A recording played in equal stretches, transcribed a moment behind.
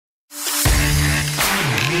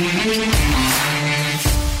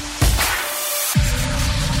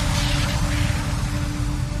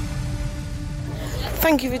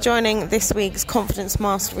Thank you for joining this week's Confidence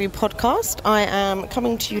Mastery podcast. I am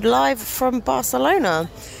coming to you live from Barcelona.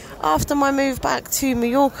 After my move back to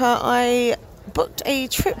Mallorca, I booked a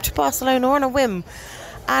trip to Barcelona on a whim.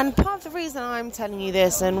 And part of the reason I'm telling you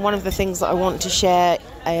this, and one of the things that I want to share,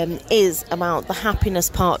 is about the happiness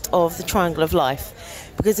part of the triangle of life.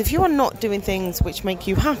 Because if you are not doing things which make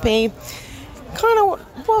you happy, kind of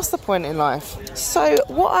what's the point in life? So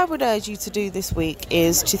what I would urge you to do this week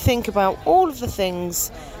is to think about all of the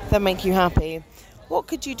things that make you happy. What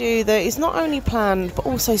could you do that is not only planned but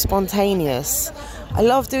also spontaneous? I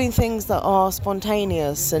love doing things that are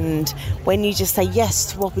spontaneous, and when you just say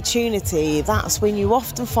yes to opportunity, that's when you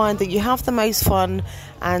often find that you have the most fun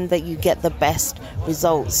and that you get the best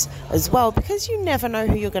results as well, because you never know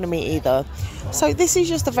who you're going to meet either. So this is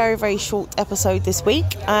just a very, very short episode this week,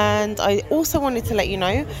 and I also wanted to let you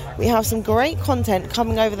know we have some great content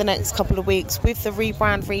coming over the next couple of weeks with the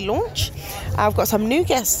rebrand relaunch. I've got some new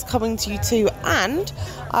guests coming to you too, and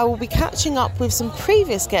I will be catching up with some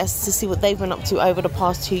previous guests to see what they've been up to over the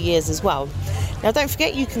past 2 years as well. Now, don't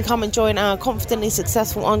forget, you can come and join our Confidently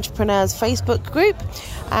Successful Entrepreneurs Facebook group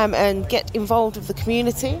and get involved with the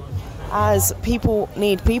community, as people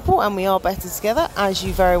need people and we are better together, as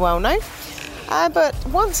you very well know. But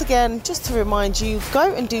once again, just to remind you,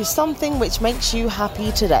 go and do something which makes you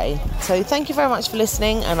happy today. So thank you very much for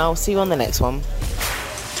listening, and I'll see you on the next one.